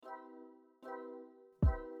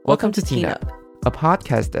Welcome to Teen Up, a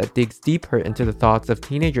podcast that digs deeper into the thoughts of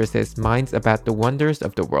teenagers' minds about the wonders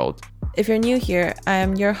of the world. If you're new here, I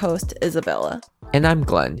am your host, Isabella. And I'm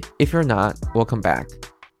Glenn. If you're not, welcome back.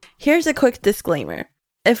 Here's a quick disclaimer.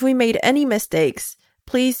 If we made any mistakes,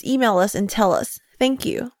 please email us and tell us. Thank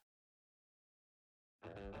you.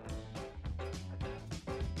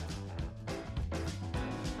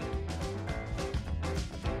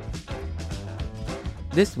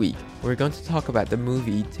 This week, we're going to talk about the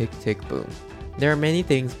movie Tick, Tick, Boom. There are many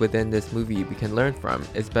things within this movie we can learn from,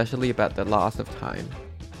 especially about the loss of time.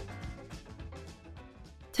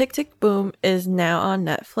 Tick, Tick, Boom is now on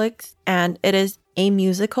Netflix, and it is a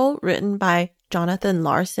musical written by Jonathan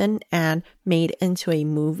Larson and made into a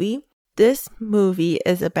movie. This movie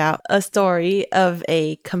is about a story of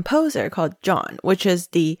a composer called John, which is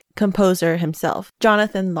the composer himself,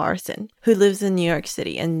 Jonathan Larson, who lives in New York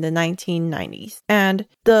City in the 1990s. And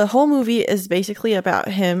the whole movie is basically about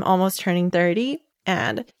him almost turning 30,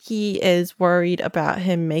 and he is worried about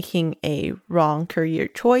him making a wrong career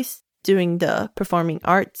choice doing the performing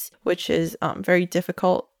arts, which is very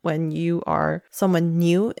difficult when you are someone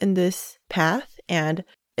new in this path. And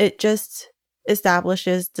it just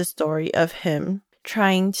establishes the story of him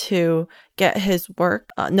trying to get his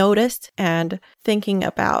work noticed and thinking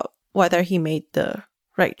about whether he made the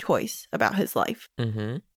right choice about his life.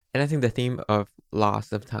 And I think the theme of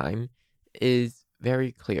loss of time is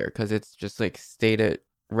very clear because it's just like stated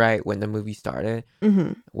right when the movie started.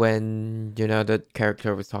 When, you know, the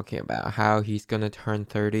character was talking about how he's going to turn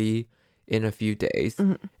 30 in a few days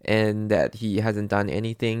and that he hasn't done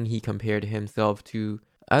anything. He compared himself to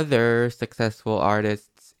other successful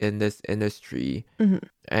artists in this industry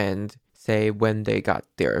and say when they got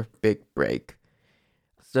their big break.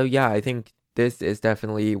 So yeah, I think this is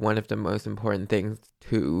definitely one of the most important things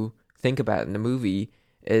to think about in the movie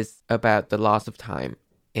is about the loss of time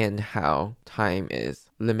and how time is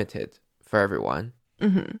limited for everyone.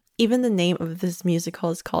 Even the name of this musical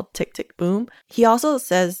is called Tick, Tick, Boom. He also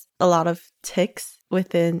says a lot of ticks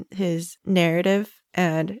within his narrative,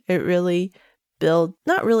 and it really builds,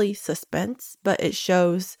 not really suspense, but it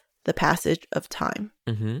shows the passage of time.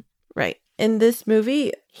 Right. In this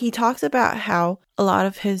movie, he talks about how a lot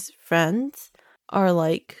of his friends are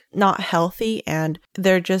like not healthy and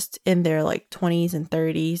they're just in their like 20s and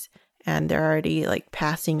 30s and they're already like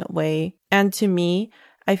passing away. And to me,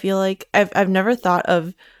 I feel like I've never thought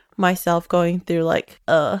of myself going through like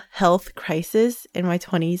a health crisis in my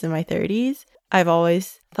 20s and my 30s. I've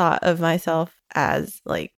always thought of myself as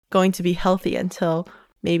like going to be healthy until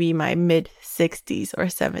maybe my mid 60s or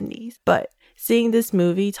 70s. But seeing this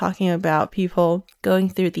movie talking about people going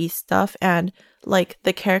through these stuff and like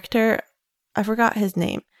the character, I forgot his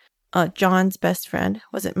name, John's best friend,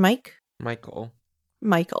 was it Michael,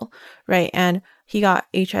 right? And he got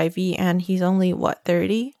HIV and he's only,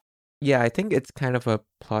 30? Yeah, I think it's kind of a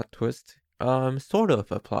plot twist, sort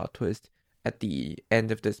of a plot twist at the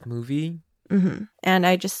end of this movie. And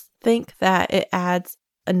I just think that it adds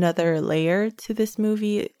another layer to this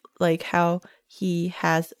movie, like how he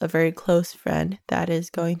has a very close friend that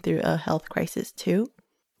is going through a health crisis too.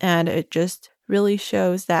 And it just really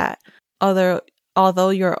shows that although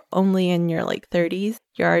you're only in your like 30s,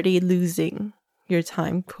 you're already losing your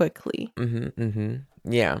time quickly.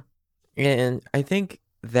 Yeah. And I think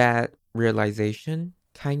that realization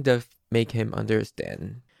kind of make him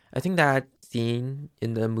understand. I think that scene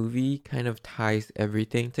in the movie kind of ties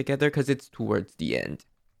everything together because it's towards the end.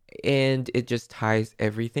 And it just ties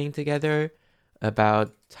everything together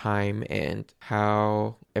about time and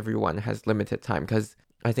how everyone has limited time. Because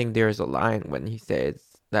I think there's a line when he says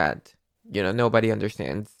that, you know, nobody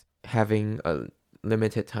understands having a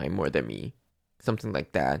limited time more than me. Something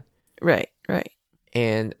like that. Right.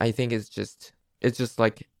 And I think it's just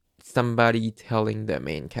like somebody telling the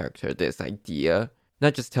main character this idea.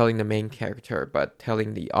 Not just telling the main character, but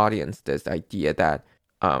telling the audience this idea that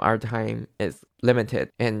our time is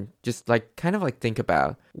limited and just like kind of like think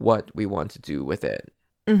about what we want to do with it.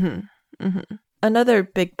 Another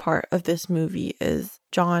big part of this movie is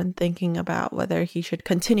John thinking about whether he should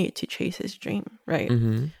continue to chase his dream, right?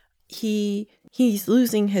 He's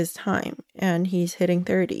losing his time and he's hitting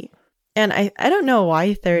 30. And I don't know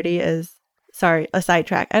why 30 is, sorry, a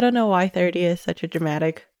sidetrack. I don't know why 30 is such a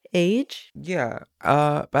dramatic age. Yeah,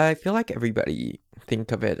 but I feel like everybody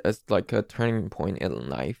think of it as like a turning point in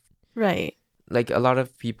life. Right. Like a lot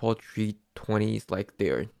of people treat 20s like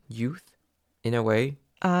their youth in a way.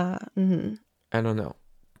 I don't know.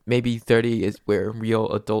 Maybe 30 is where real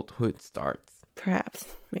adulthood starts. Perhaps.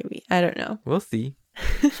 Maybe. I don't know. We'll see.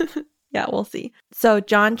 Yeah, we'll see. So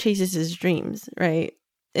John chases his dreams, right?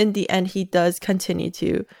 in the end, he does continue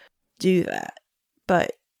to do that.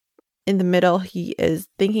 But in the middle, he is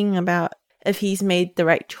thinking about if he's made the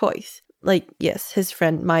right choice. Like, yes, his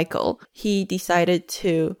friend Michael, he decided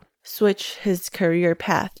to switch his career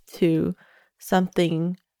path to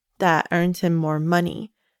something that earns him more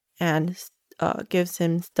money and gives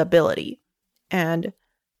him stability. And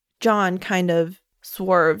John kind of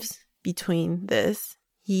swerves between this.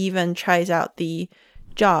 He even tries out the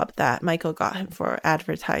job that Michael got him for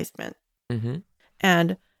advertisement. Mm-hmm.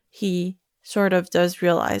 And he sort of does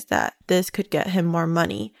realize that this could get him more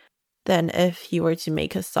money than if he were to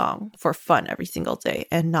make a song for fun every single day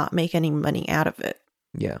and not make any money out of it.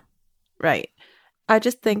 Yeah. Right. I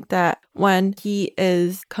just think that when he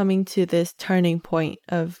is coming to this turning point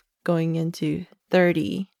of going into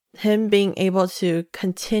 30, him being able to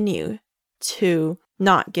continue to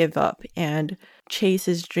not give up and chase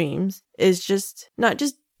his dreams is just not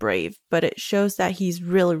just brave, but it shows that he's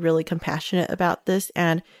really, really compassionate about this.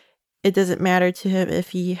 And it doesn't matter to him if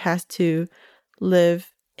he has to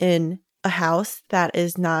live in a house that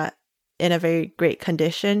is not in a very great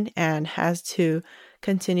condition and has to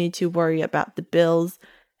continue to worry about the bills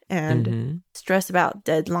and stress about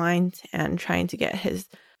deadlines and trying to get his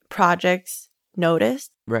projects noticed.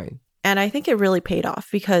 Right. And I think it really paid off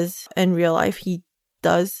because in real life, he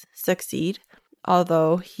does succeed,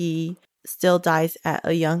 although he still dies at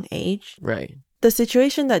a young age. Right. The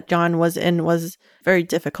situation that John was in was very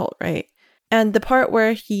difficult, right? And the part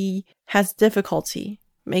where he has difficulty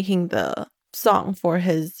making the song for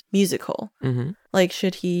his musical, like,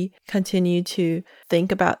 should he continue to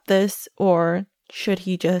think about this or should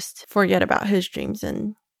he just forget about his dreams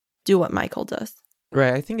and do what Michael does?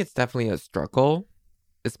 Right. I think it's definitely a struggle,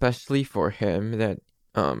 especially for him that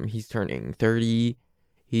he's turning 30.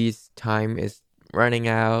 His time is running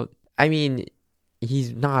out. I mean,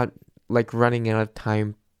 he's not like running out of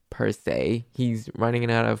time per se. He's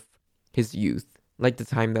running out of his youth, like the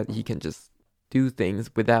time that he can just do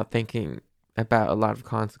things without thinking about a lot of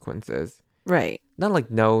consequences. Right. Not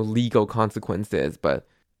like no legal consequences, but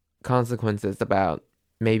consequences about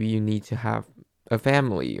maybe you need to have a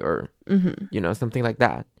family or, you know, something like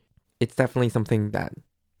that. It's definitely something that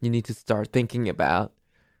you need to start thinking about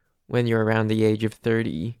when you're around the age of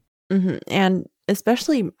 30. And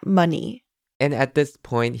especially money. And at this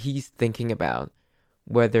point, he's thinking about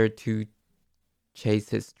whether to chase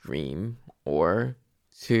his dream or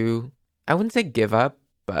to, I wouldn't say give up,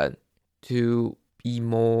 but to be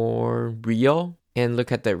more real and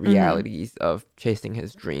look at the realities of chasing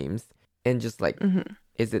his dreams and just like,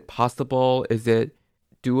 is it possible? Is it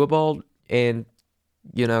doable? And,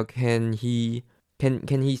 you know, can he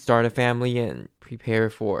start a family and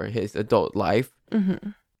prepare for his adult life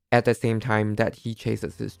at the same time that he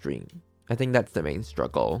chases his dream? I think that's the main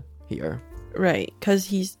struggle here. Right, because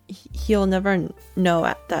he'll never know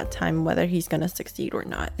at that time whether he's going to succeed or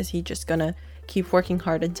not. Is he just going to keep working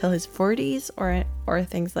hard until his 40s or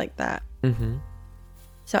things like that?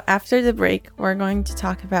 So after the break, we're going to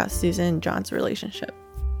talk about Susan and John's relationship.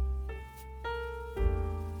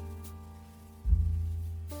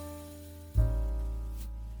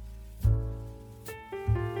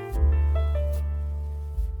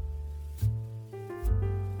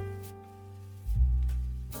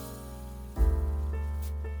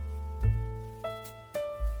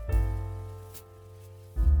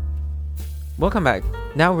 Welcome back.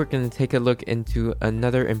 Now we're going to take a look into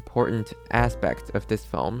another important aspect of this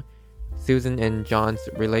film, Susan and John's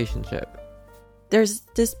relationship. There's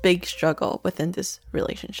this big struggle within this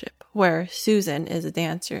relationship where Susan is a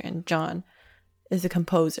dancer and John is a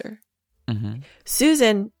composer.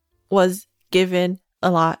 Susan was given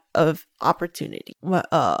a lot of opportunity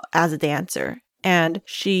as a dancer, and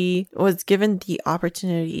she was given the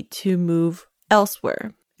opportunity to move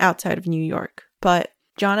elsewhere outside of New York. But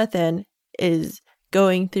Jonathan is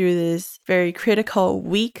going through this very critical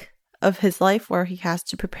week of his life where he has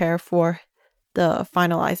to prepare for the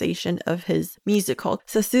finalization of his musical.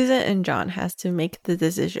 So Susan and John has to make the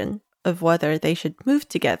decision of whether they should move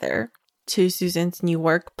together to Susan's new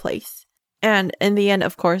workplace. And in the end,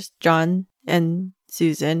 of course, John and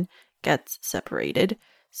Susan gets separated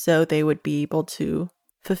so they would be able to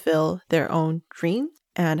fulfill their own dreams,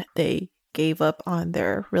 and they gave up on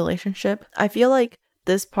their relationship. I feel like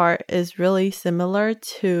this part is really similar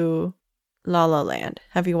to La La Land.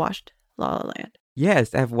 Have you watched La La Land?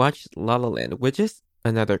 Yes, I've watched La La Land, which is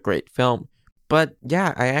another great film. But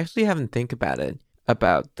yeah, I actually haven't think about it,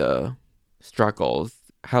 about the struggles,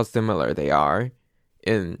 how similar they are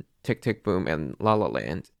in Tick Tick Boom and La La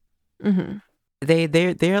Land.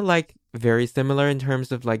 They're like very similar in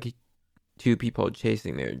terms of like two people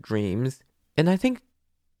chasing their dreams. And I think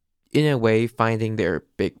in a way, finding their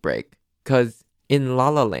big break. Because in La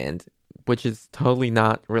La Land, which is totally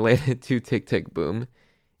not related to Tick Tick Boom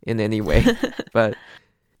in any way, but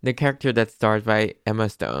the character that's starred by Emma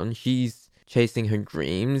Stone, she's chasing her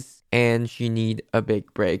dreams and she need a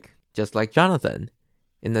big break, just like Jonathan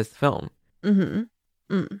in this film.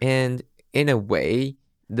 And in a way,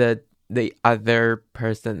 the other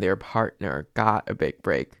person, their partner, got a big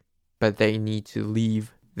break, but they need to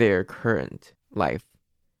leave their current life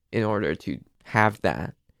in order to have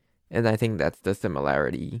that. And I think that's the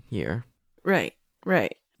similarity here. Right.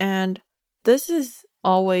 And this is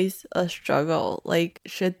always a struggle. Like,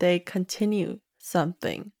 should they continue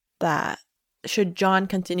something that... Should John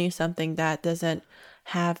continue something that doesn't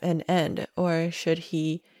have an end? Or should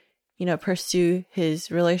he, pursue his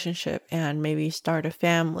relationship and maybe start a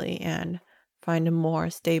family and find a more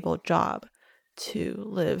stable job to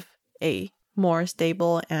live a more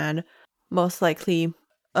stable and most likely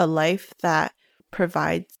a life that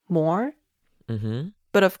provides more?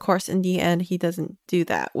 But of course, in the end, he doesn't do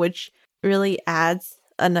that, which really adds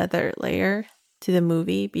another layer to the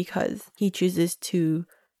movie because he chooses to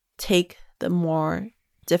take the more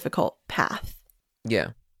difficult path.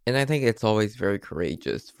 Yeah. And I think it's always very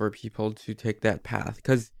courageous for people to take that path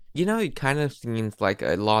because, it kind of seems like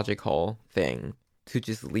a logical thing to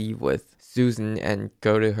just leave with Susan and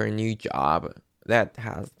go to her new job that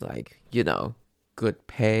has good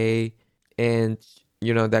pay and,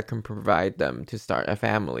 that can provide them to start a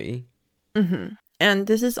family. And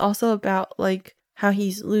this is also about how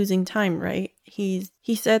he's losing time, right? He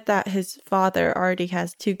said that his father already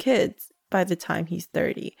has 2 kids by the time he's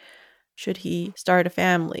 30. Should he start a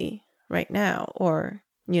family right now or,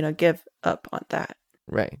 give up on that?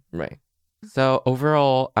 Right. So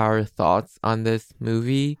overall, our thoughts on this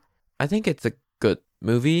movie, I think it's a good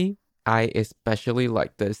movie. I especially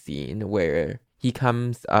like the scene where he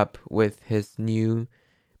comes up with his new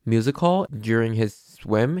musical during his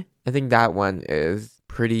swim. I think that one is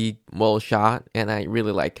pretty well shot and I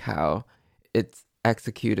really like how it's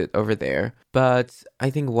executed over there. But I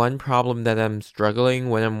think one problem that I'm struggling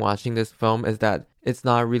when I'm watching this film is that it's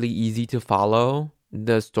not really easy to follow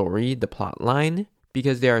the story, the plot line,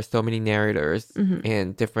 because there are so many narrators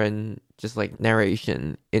and different just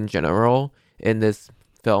narration in general in this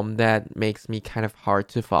film that makes me kind of hard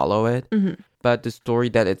to follow it. But the story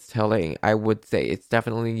that it's telling, I would say it's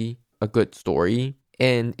definitely a good story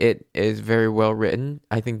and it is very well written.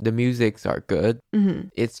 I think the musics are good.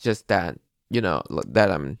 It's just that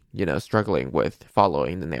that I'm, struggling with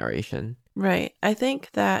following the narration. Right. I think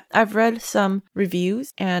that I've read some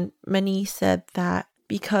reviews and many said that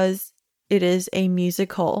because it is a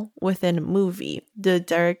musical within a movie, the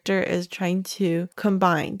director is trying to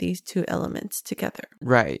combine these 2 elements together.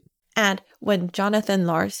 Right. And when Jonathan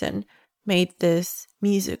Larson made this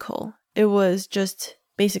musical, it was just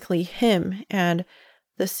basically him and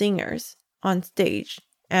the singers on stage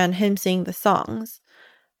and him singing the songs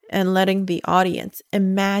and letting the audience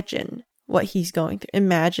imagine what he's going through,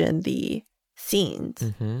 imagine the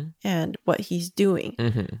scenes and what he's doing.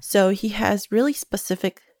 So he has really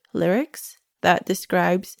specific lyrics that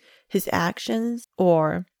describes his actions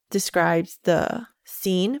or describes the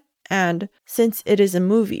scene. And since it is a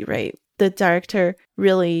movie, right, the director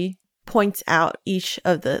really points out each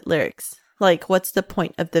of the lyrics. Like, what's the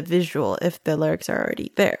point of the visual if the lyrics are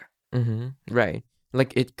already there? Right.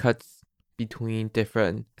 It cuts between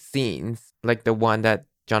different scenes, like the one that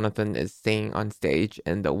Jonathan is saying on stage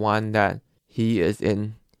and the one that he is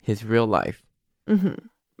in his real life.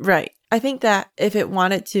 Right. I think that if it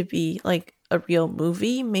wanted to be a real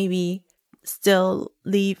movie, maybe still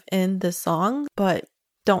leave in the song, but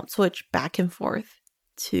don't switch back and forth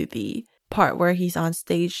to the part where he's on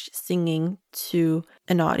stage singing to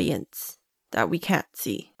an audience that we can't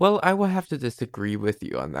see. Well, I will have to disagree with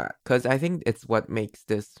you on that because I think it's what makes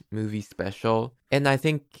this movie special. And I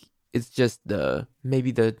think it's just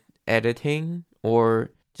maybe the editing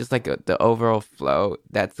or just the overall flow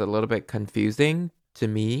that's a little bit confusing to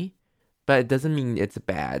me. But it doesn't mean it's a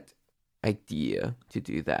bad idea to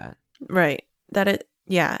do that. Right.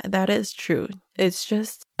 That is true. It's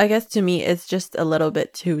just, I guess to me, it's just a little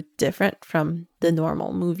bit too different from the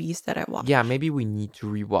normal movies that I watch. Yeah, maybe we need to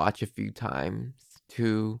rewatch a few times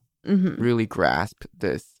to really grasp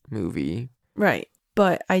this movie. Right.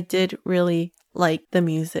 But I did really like the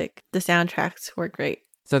music. The soundtracks were great.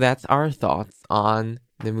 So that's our thoughts on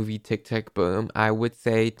the movie Tick Tick Boom. I would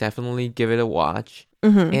say definitely give it a watch.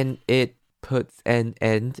 And it puts an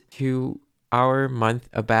end to our month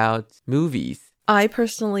about movies. I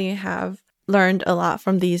personally have learned a lot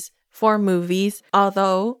from these 4 movies.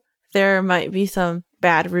 Although there might be some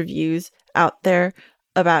bad reviews out there,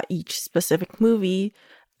 about each specific movie,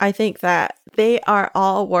 I think that they are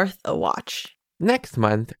all worth a watch. Next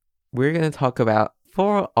month, we're going to talk about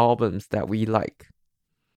 4 albums that we like.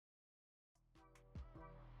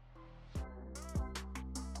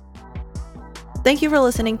 Thank you for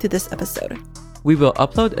listening to this episode. We will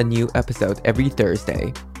upload a new episode every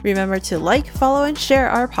Thursday. Remember to like, follow, and share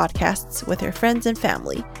our podcasts with your friends and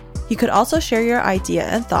family. You could also share your idea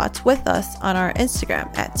and thoughts with us on our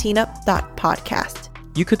Instagram at teenup.podcast.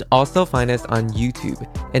 You could also find us on YouTube,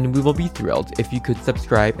 and we will be thrilled if you could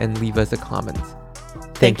subscribe and leave us a comment.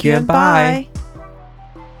 Thank you and bye!